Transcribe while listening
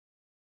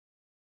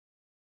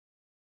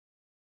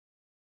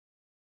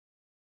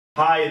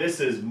Hi, this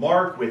is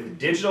Mark with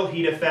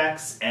DigitalHeat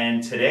FX,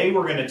 and today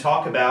we're going to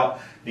talk about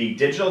the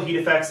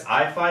DigitalHeat FX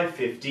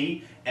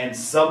i550 and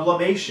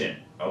sublimation.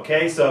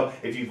 Okay, so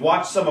if you've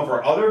watched some of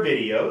our other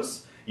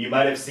videos, you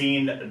might have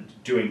seen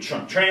doing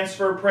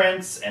transfer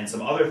prints and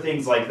some other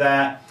things like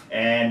that,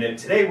 and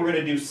today we're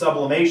going to do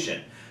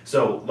sublimation.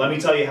 So let me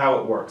tell you how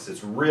it works.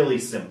 It's really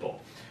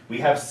simple. We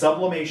have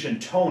sublimation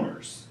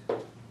toners.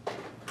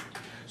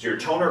 So your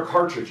toner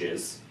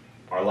cartridges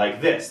are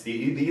like this.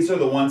 These are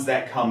the ones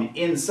that come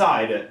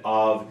inside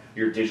of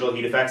your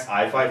DigitalHeat FX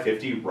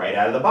i550 right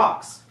out of the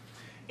box.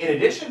 In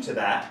addition to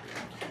that,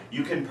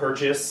 you can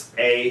purchase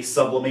a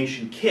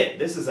sublimation kit.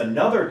 This is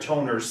another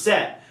toner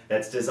set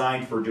that's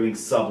designed for doing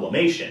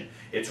sublimation.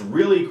 It's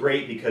really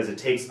great because it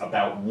takes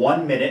about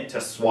 1 minute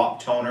to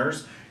swap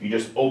toners. You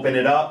just open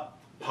it up,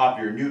 pop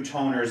your new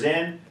toners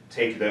in,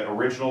 take the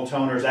original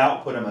toners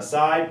out, put them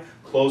aside,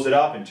 close it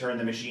up, and turn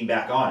the machine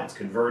back on. It's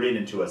converted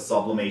into a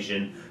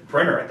sublimation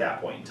printer at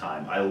that point in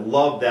time. I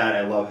love that.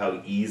 I love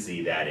how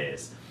easy that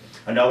is.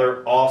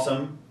 Another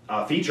awesome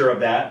feature of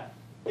that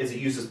is it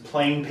uses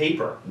plain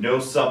paper, no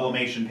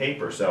sublimation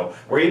paper. So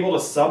we're able to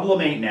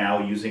sublimate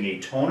now using a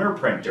toner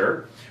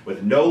printer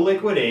with no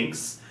liquid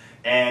inks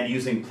and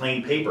using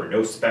plain paper,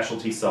 no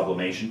specialty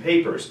sublimation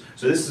papers.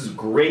 So this is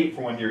great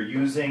for when you're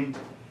using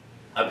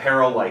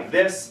apparel like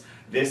this.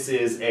 This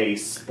is a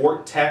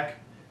Sport Tech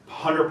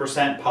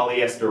 100%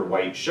 polyester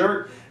white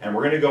shirt, and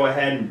we're going to go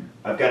ahead and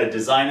I've got a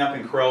design up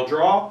in Corel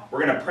Draw.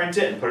 We're going to print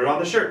it and put it on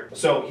the shirt.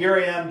 So here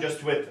I am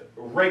just with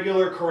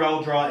regular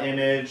Corel Draw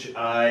image.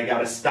 I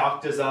got a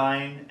stock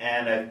design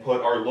and I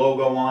put our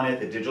logo on it,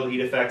 the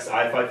DigitalHeat FX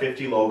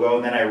i550 logo,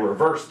 and then I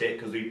reversed it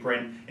because we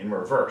print in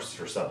reverse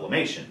for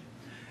sublimation.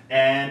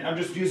 And I'm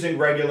just using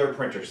regular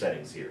printer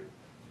settings here.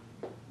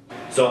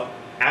 So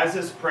as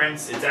this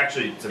prints, it's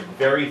a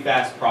very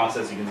fast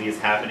process. You can see it's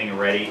happening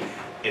already.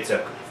 It's a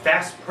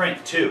fast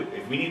print too.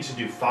 If we need to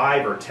do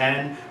 5 or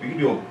 10, we can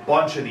do a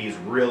bunch of these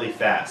really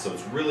fast. So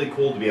it's really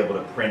cool to be able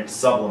to print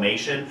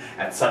sublimation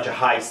at such a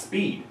high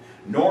speed.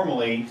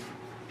 Normally,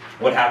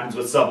 what happens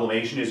with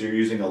sublimation is you're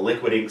using a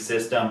liquid ink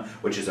system,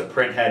 which is a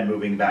print head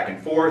moving back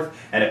and forth,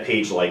 and a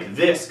page like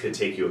this could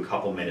take you a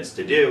couple minutes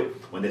to do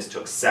when this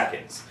took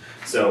seconds.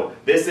 So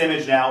this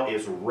image now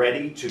is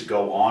ready to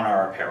go on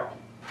our apparel.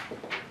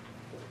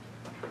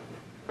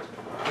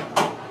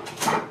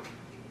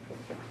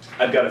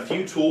 I've got a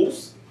few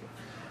tools.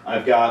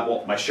 I've got,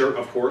 well, my shirt,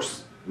 of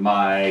course,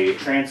 my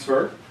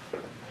transfer.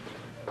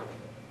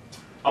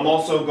 I'm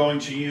also going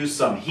to use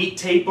some heat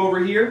tape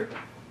over here.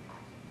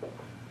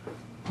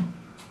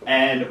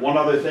 And one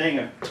other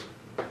thing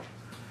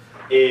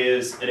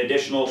is an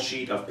additional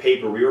sheet of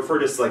paper. We refer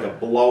to this like a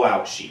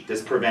blowout sheet.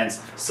 This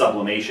prevents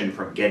sublimation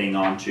from getting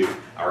onto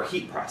our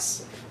heat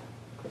press.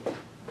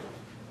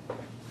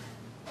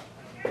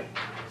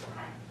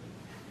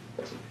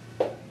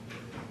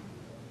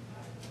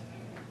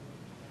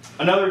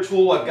 Another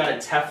tool, I've got a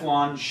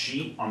Teflon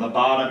sheet on the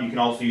bottom. You can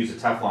also use a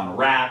Teflon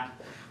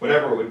wrap,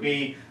 whatever it would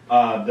be.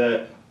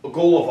 The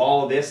goal of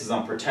all of this is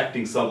I'm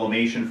protecting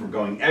sublimation from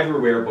going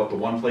everywhere but the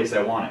one place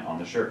I want it, on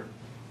the shirt.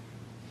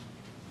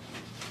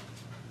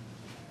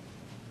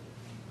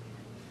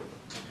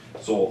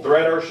 So we'll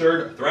thread our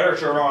shirt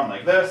on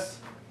like this.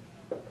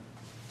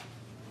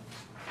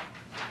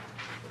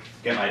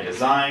 Get my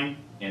design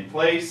in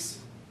place.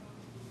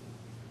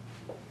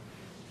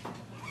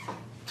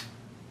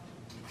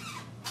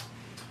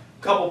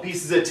 Couple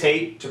pieces of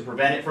tape to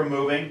prevent it from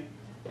moving.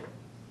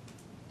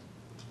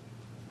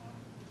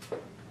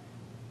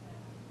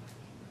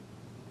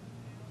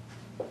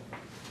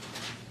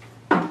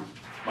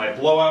 My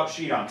blowout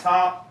sheet on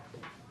top.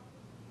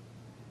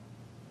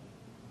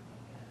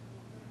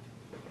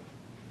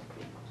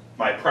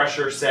 My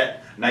pressure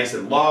set nice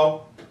and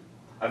low.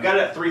 I've got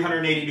it at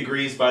 380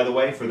 degrees, by the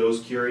way, for those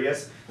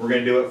curious. We're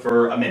going to do it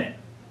for a minute.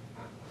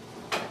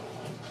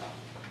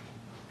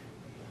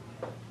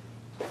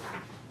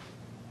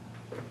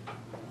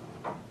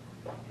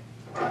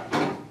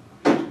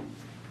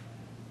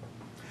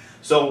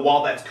 So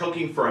while that's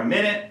cooking for a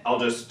minute, I'll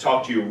just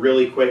talk to you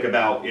really quick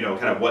about, kind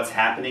of what's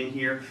happening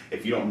here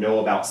if you don't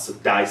know about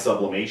dye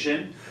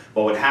sublimation.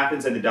 But what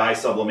happens in the dye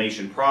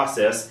sublimation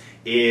process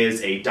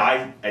is a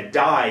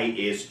dye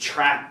is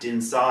trapped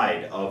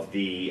inside of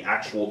the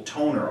actual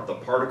toner, of the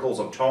particles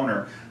of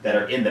toner that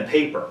are in the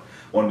paper.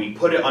 When we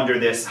put it under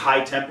this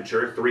high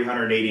temperature,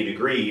 380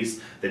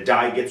 degrees, the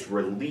dye gets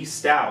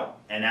released out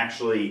and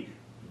actually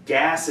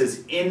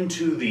gases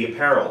into the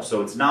apparel.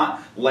 So it's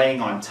not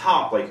laying on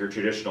top like your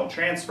traditional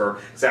transfer,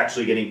 it's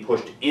actually getting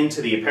pushed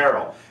into the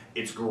apparel.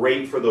 It's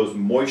great for those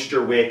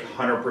moisture wick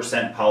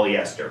 100%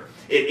 polyester.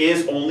 It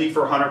is only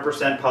for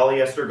 100%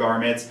 polyester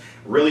garments,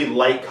 really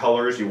light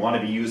colors. You want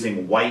to be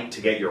using white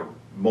to get your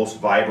most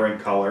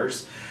vibrant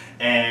colors.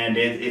 And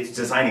it's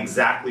designed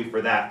exactly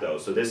for that though.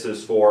 So this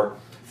is for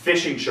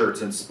fishing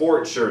shirts and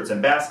sports shirts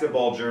and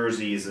basketball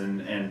jerseys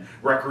and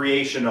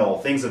recreational,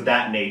 things of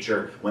that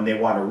nature, when they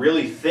want a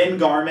really thin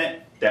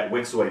garment that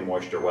wicks away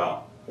moisture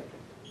well.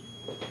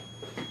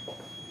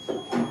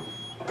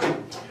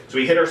 So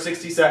we hit our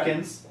 60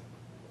 seconds.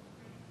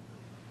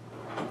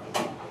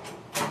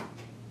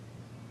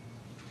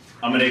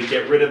 I'm going to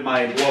get rid of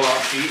my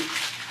blowout sheet.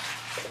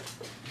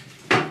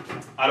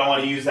 I don't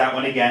want to use that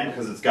one again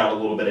because it's got a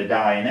little bit of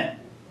dye in it.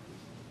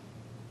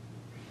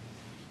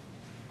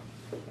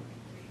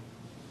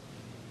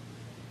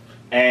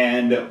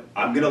 And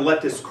I'm going to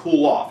let this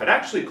cool off. It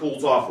actually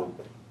cools off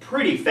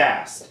pretty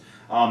fast,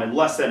 in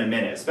less than a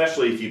minute,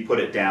 especially if you put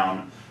it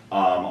down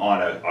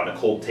on a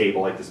cold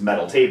table like this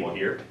metal table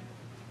here.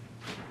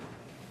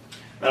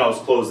 Then I'll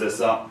just close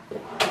this up.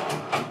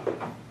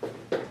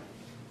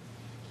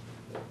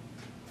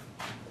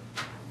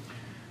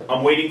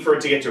 I'm waiting for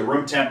it to get to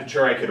room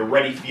temperature. I could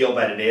already feel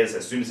that it is.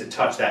 As soon as it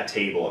touched that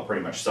table, it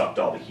pretty much sucked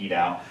all the heat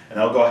out. And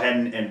I'll go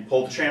ahead and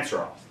pull the transfer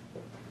off.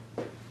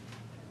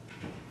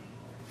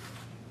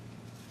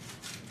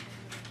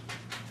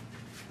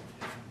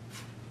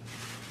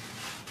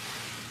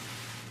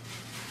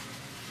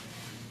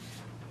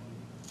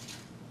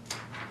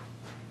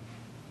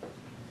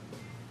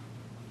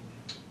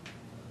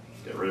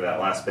 Get rid of that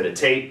last bit of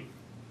tape.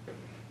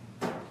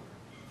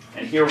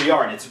 And here we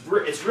are, and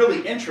it's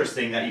really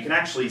interesting that you can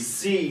actually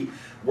see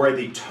where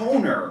the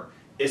toner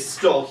is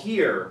still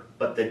here,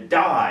 but the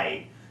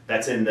dye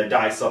that's in the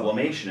dye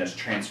sublimation is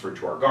transferred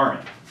to our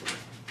garment.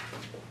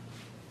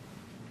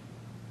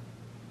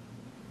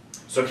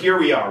 So here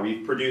we are,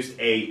 we've produced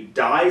a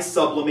dye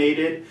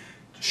sublimated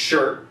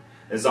shirt.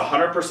 It's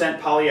 100%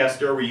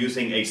 polyester. We're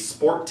using a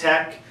Sport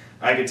Tech.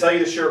 I can tell you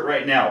the shirt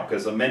right now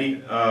because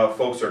many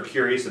folks are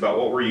curious about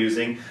what we're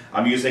using.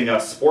 I'm using a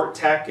Sport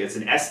Tech. It's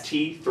an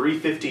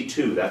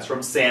ST352. That's from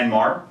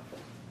Sanmar.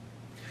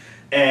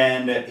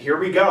 And here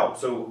we go.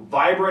 So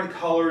vibrant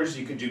colors.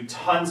 You can do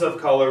tons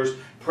of colors.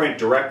 Print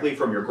directly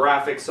from your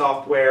graphic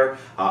software.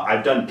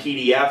 I've done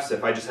PDFs.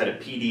 If I just had a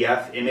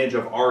PDF image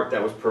of art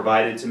that was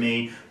provided to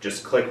me,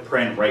 just click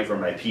print right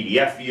from my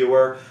PDF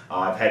viewer.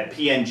 I've had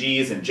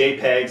PNGs and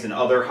JPEGs and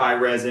other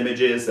high-res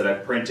images that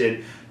I've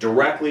printed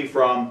directly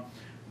from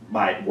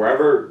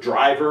wherever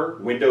driver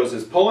Windows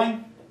is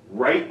pulling,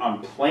 right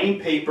on plain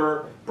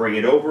paper, bring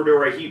it over to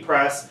our heat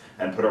press,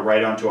 and put it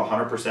right onto a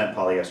 100%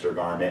 polyester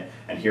garment.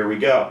 And here we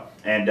go.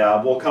 And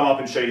we'll come up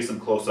and show you some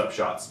close-up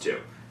shots too.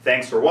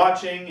 Thanks for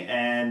watching,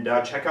 and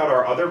check out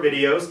our other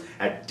videos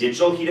at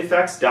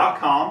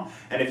DigitalHeatFX.com.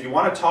 And if you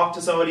want to talk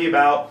to somebody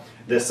about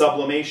the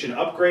sublimation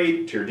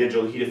upgrade to your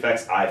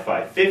DigitalHeatFX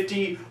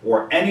i550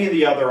 or any of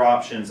the other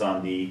options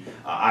on the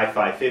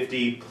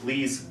i550,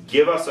 please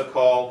give us a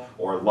call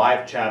or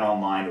live chat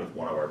online with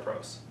one of our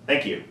pros.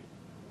 Thank you.